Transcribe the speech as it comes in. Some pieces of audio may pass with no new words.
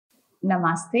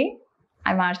Namaste,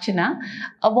 I'm Archana.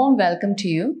 A warm welcome to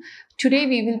you. Today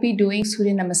we will be doing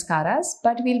Suryanamaskaras,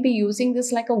 but we'll be using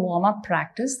this like a warm-up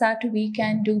practice that we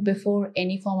can do before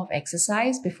any form of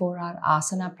exercise, before our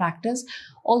asana practice,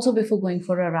 also before going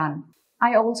for a run.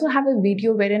 I also have a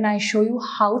video wherein I show you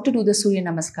how to do the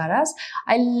Suryanamaskaras.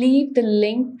 I'll leave the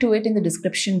link to it in the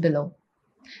description below.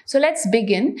 So let's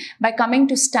begin by coming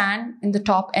to stand in the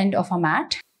top end of our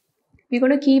mat. We're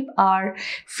going to keep our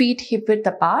feet hip width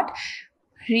apart,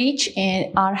 reach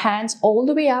in our hands all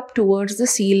the way up towards the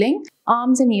ceiling,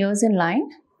 arms and ears in line.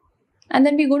 And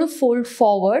then we're going to fold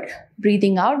forward,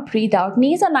 breathing out, breathe out.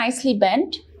 Knees are nicely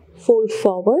bent, fold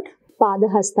forward,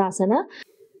 Padahastasana.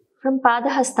 From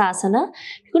Padahastasana,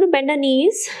 we're going to bend our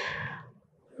knees,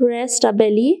 rest our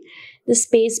belly, the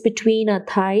space between our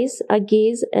thighs, our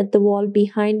gaze at the wall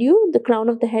behind you, the crown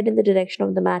of the head in the direction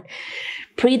of the mat.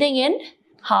 Breathing in,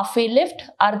 halfway lift,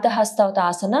 Ardha Hasta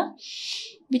Uttasana.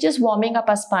 We're just warming up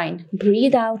our spine.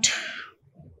 Breathe out.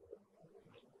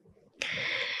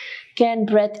 Again,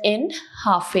 breath in,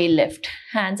 halfway lift.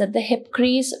 Hands at the hip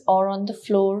crease or on the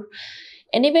floor,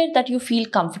 anywhere that you feel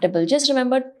comfortable. Just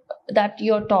remember that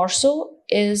your torso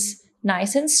is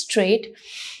nice and straight.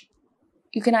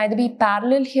 You can either be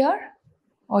parallel here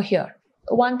or here.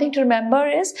 One thing to remember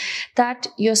is that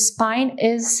your spine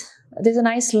there's a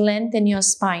nice length in your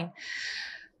spine.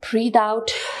 Breathe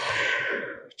out.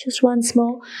 Just once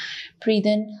more. Breathe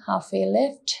in, halfway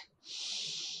lift.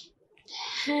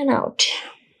 And out.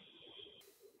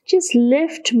 Just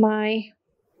lift my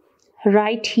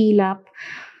right heel up.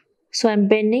 So I'm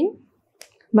bending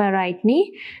my right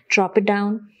knee. Drop it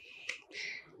down.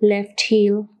 Left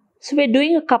heel. So we're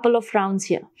doing a couple of rounds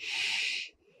here.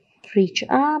 Reach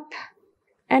up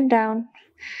and down.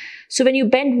 So when you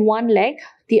bend one leg,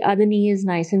 the other knee is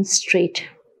nice and straight.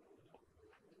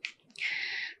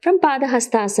 From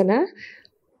Padahastasana,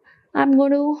 I'm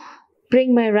going to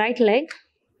bring my right leg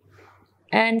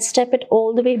and step it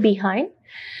all the way behind.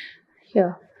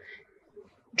 Here.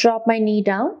 Drop my knee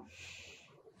down.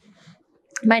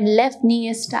 My left knee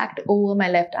is stacked over my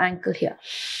left ankle here.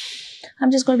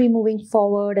 I'm just going to be moving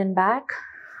forward and back.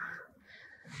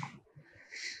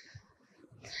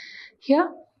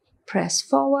 Here, press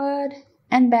forward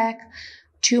and back.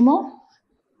 2 more.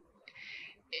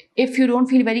 If you don't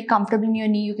feel very comfortable in your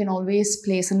knee, you can always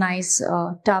place a nice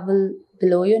towel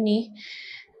below your knee.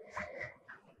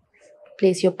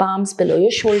 Place your palms below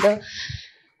your shoulder.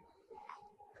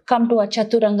 Come to a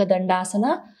Chaturanga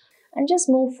Dandasana and just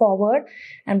move forward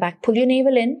and back. Pull your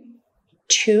navel in.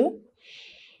 2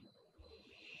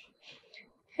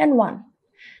 and 1.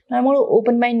 Now I'm going to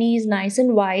open my knees nice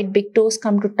and wide. Big toes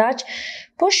come to touch.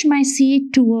 Push my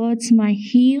seat towards my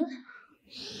heel.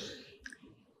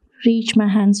 Reach my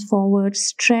hands forward,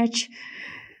 stretch,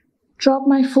 drop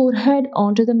my forehead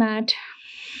onto the mat.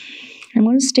 I'm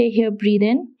going to stay here, breathe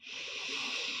in.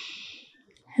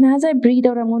 And as I breathe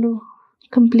out, I'm going to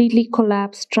completely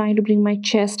collapse, trying to bring my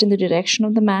chest in the direction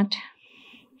of the mat.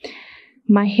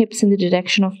 My hips in the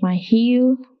direction of my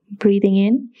heel, breathing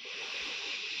in.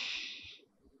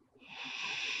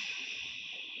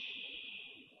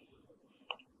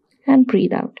 And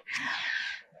breathe out.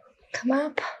 Come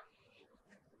up.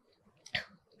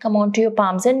 Come onto your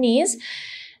palms and knees.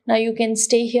 Now you can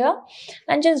stay here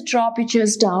and just drop your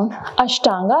chest down,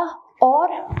 Ashtanga, or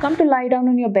come to lie down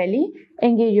on your belly.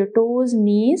 Engage your toes,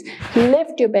 knees,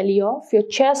 lift your belly off, your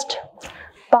chest,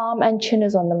 palm and chin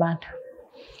is on the mat.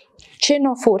 Chin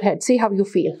or forehead, see how you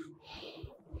feel.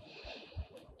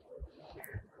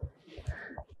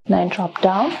 Now I drop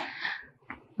down,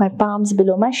 my palms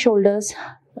below my shoulders.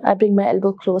 I bring my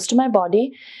elbow close to my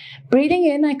body. Breathing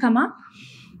in, I come up.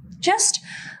 Just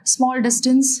small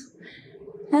distance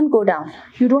and go down.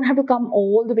 You don't have to come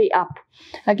all the way up.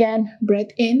 Again, breath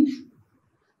in,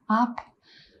 up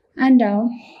and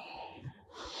down.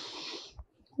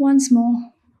 Once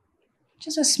more.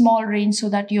 Just a small range so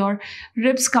that your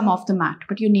ribs come off the mat,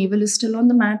 but your navel is still on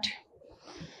the mat.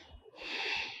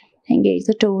 Engage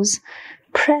the toes.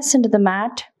 Press into the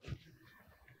mat.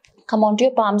 Come onto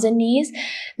your palms and knees.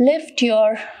 Lift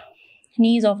your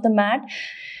knees off the mat.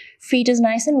 Feet is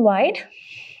nice and wide.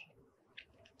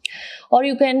 Or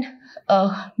you can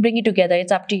bring it together.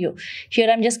 It's up to you. Here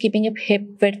I'm just keeping it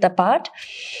hip width apart.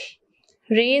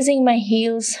 Raising my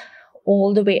heels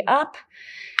all the way up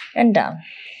and down.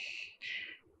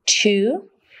 2.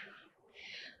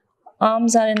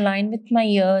 Arms are in line with my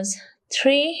ears.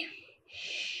 3.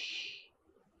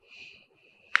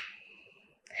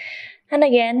 And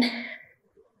again,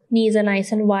 knees are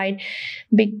nice and wide.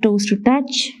 Big toes to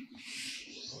touch.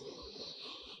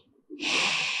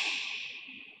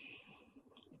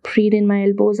 Breathe in, my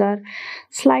elbows are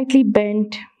slightly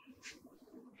bent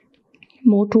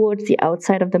more towards the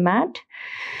outside of the mat.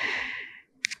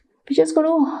 We're just going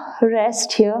to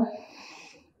rest here.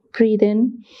 Breathe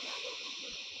in.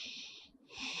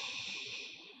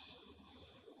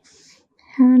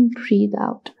 And breathe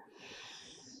out.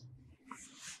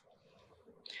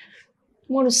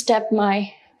 I'm going to step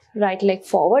my right leg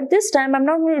forward. This time I'm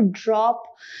not going to drop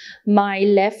my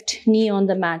left knee on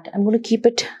the mat. I'm going to keep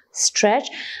it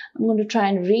stretched. I'm going to try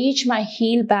and reach my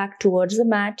heel back towards the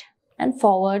mat and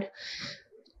forward.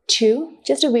 2.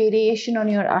 Just a variation on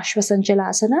your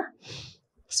Ashvasanchalasana.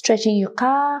 Stretching your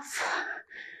calf.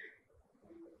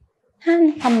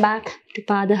 And come back to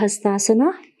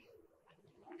Padahastasana.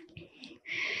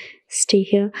 Stay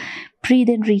here. Breathe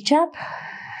in, reach up.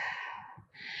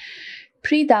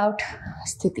 Breathe out,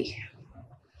 Sthiti.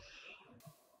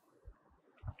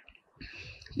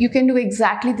 You can do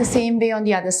exactly the same way on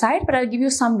the other side, but I'll give you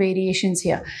some variations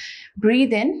here.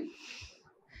 Breathe in.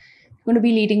 We're going to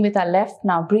be leading with our left.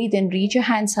 Now breathe in, reach your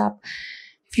hands up.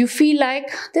 If you feel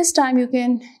like this time you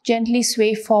can gently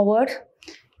sway forward,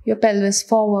 your pelvis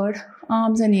forward,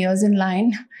 arms and ears in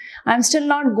line. I'm still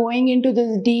not going into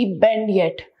this deep bend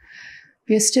yet.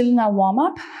 We're still in our warm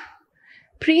up.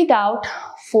 Breathe out,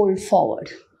 fold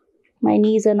forward. My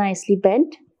knees are nicely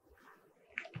bent.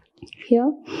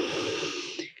 Here.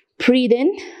 Breathe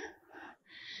in.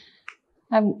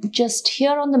 I'm just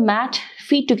here on the mat,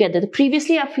 feet together.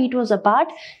 Previously our feet was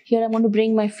apart. Here I'm going to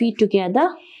bring my feet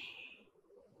together.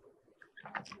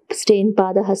 Stay in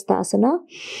Padahastasana.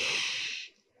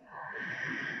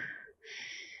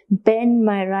 Bend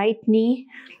my right knee,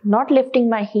 not lifting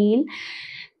my heel.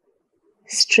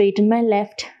 Straighten my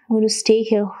left. I'm going to stay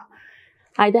here.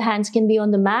 Either hands can be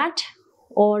on the mat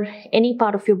or any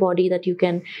part of your body that you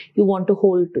want to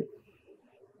hold to.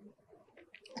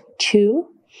 2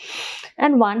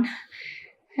 and 1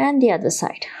 and the other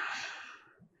side.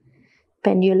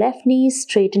 Bend your left knee,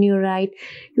 straighten your right.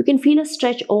 You can feel a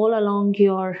stretch all along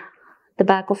the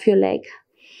back of your leg.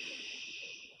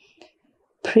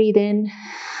 Breathe in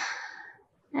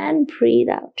and breathe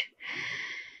out.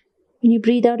 When you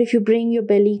breathe out, if you bring your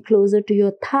belly closer to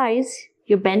your thighs,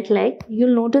 your bent leg,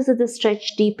 you'll notice that the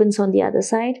stretch deepens on the other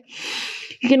side.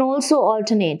 You can also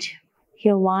alternate.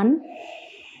 Here 1,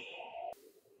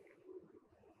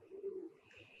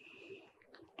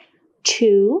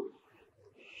 2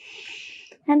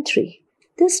 and 3.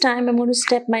 This time I'm going to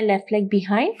step my left leg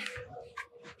behind.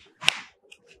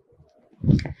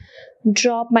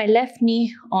 Drop my left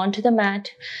knee onto the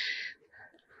mat.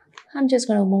 I'm just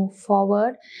going to move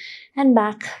forward and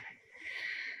back.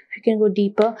 You can go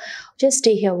deeper. Just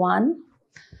stay here. 1,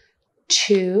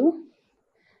 2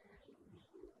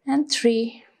 and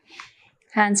 3.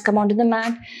 Hands come onto the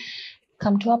mat.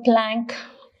 Come to a plank.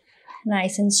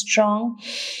 Nice and strong.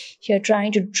 You're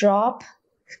trying to drop,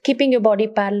 keeping your body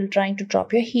parallel, trying to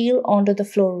drop your heel onto the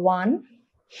floor. 1,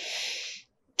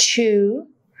 2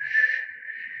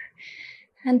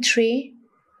 and 3.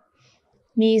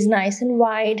 Knees nice and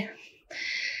wide.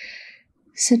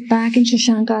 Sit back in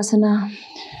Shashankasana.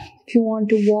 If you want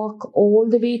to walk all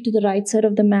the way to the right side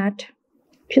of the mat,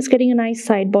 just getting a nice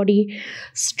side body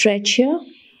stretch here.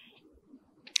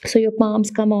 So your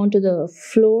palms come onto the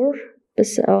floor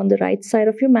on the right side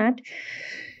of your mat.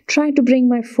 Try to bring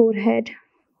my forehead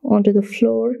onto the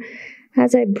floor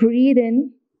as I breathe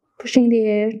in, pushing the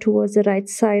air towards the right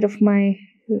side of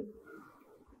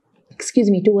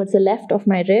towards the left of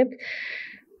my rib,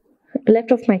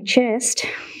 left of my chest,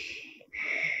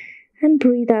 and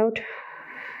breathe out.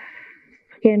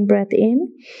 Again, breath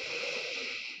in.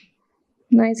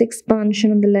 Nice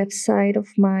expansion on the left side of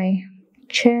my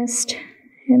chest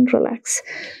and relax.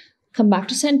 Come back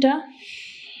to center.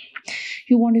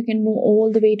 You can move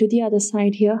all the way to the other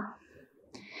side here.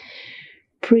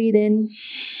 Breathe in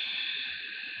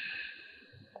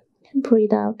and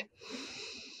breathe out.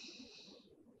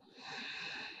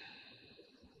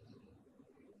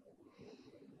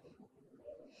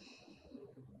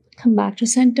 Come back to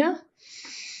center.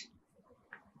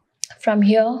 From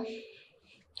here,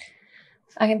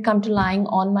 I can come to lying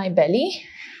on my belly.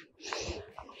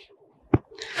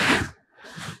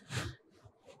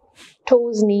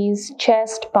 Toes, knees,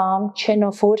 chest, palm, chin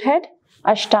or forehead.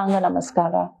 Ashtanga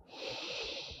Namaskara.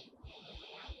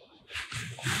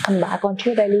 Come back onto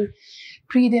your belly.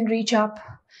 Breathe in, reach up.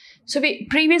 So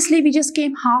previously we just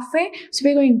came halfway. So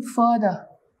we're going further.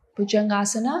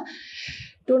 Bhujangasana.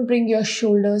 Don't bring your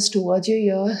shoulders towards your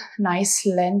ear. Nice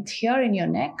length here in your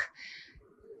neck.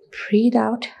 Breathe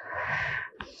out.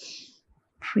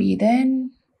 Breathe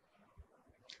in.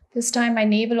 This time my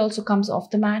navel also comes off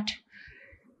the mat.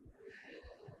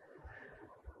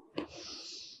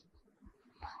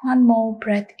 One more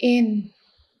breath in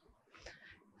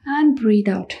and breathe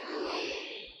out.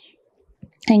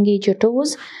 Engage your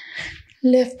toes.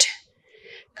 Lift.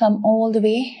 Come all the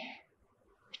way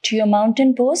to your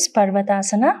mountain pose,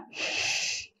 Parvatasana.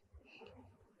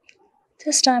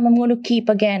 This time I'm going to keep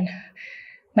again.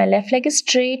 My left leg is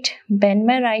straight. Bend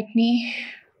my right knee.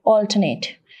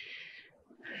 Alternate.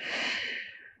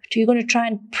 So you're going to try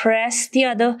and press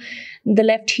the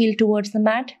left heel towards the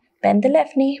mat. Bend the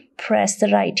left knee. Press the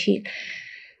right heel.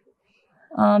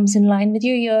 Arms in line with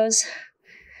your ears.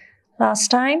 Last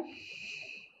time.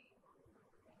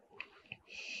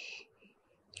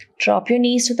 Drop your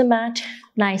knees to the mat,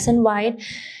 nice and wide.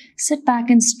 Sit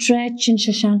back and stretch in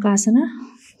Shashankasana.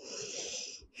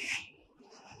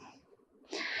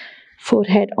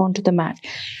 Forehead onto the mat.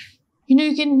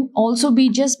 You can also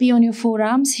just be on your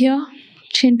forearms here.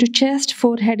 Chin to chest,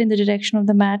 forehead in the direction of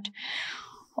the mat.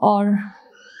 Or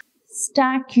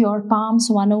stack your palms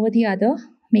one over the other,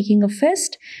 making a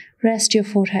fist. Rest your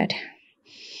forehead.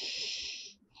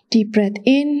 Deep breath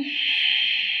in.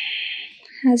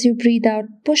 As you breathe out,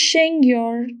 pushing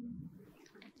your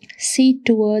seat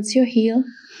towards your heel.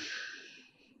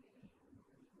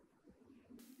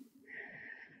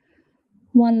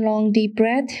 One long deep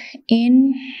breath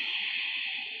in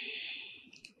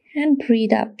and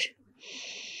breathe out.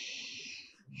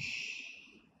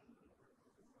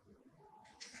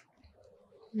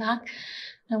 Back.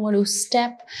 I'm going to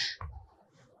step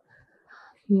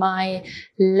my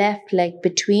left leg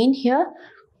between here.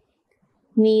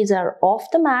 Knees are off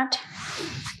the mat.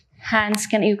 Hands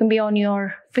you can be on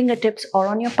your fingertips or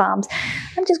on your palms.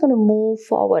 I'm just going to move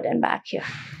forward and back here.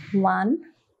 One.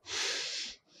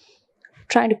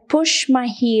 Trying to push my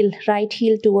right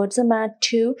heel towards the mat.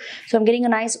 Two. So I'm getting a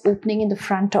nice opening in the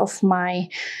front of my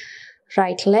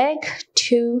right leg.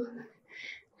 Two.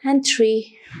 And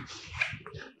three.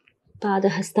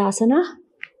 Padahastasana.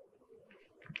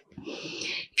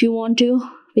 If you want to,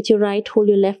 with your right, hold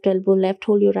your left elbow, left,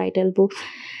 hold your right elbow.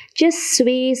 Just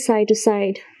sway side to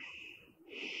side.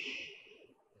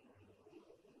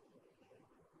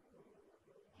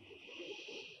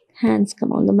 Hands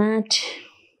come on the mat.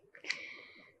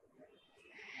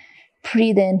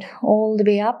 Breathe in all the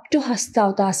way up to Hasta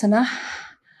Uttasana.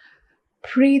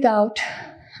 Breathe out.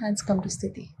 Hands come to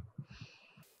Sthiti.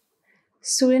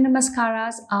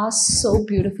 Suryanamaskaras are so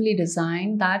beautifully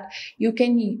designed that you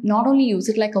can not only use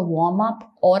it like a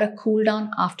warm-up or a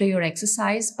cool-down after your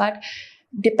exercise, but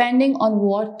depending on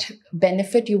what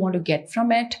benefit you want to get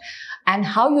from it and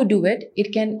how you do it,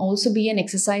 it can also be an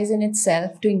exercise in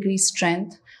itself to increase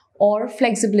strength or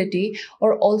flexibility,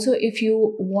 or also if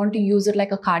you want to use it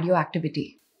like a cardio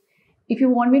activity. If you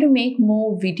want me to make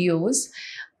more videos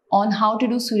on how to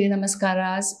do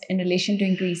Suryanamaskaras in relation to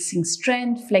increasing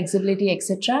strength, flexibility,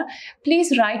 etc.,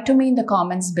 please write to me in the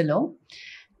comments below.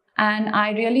 And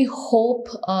I really hope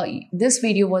this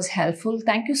video was helpful.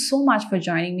 Thank you so much for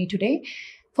joining me today.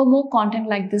 For more content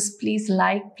like this, please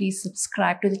like, please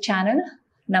subscribe to the channel.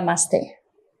 Namaste.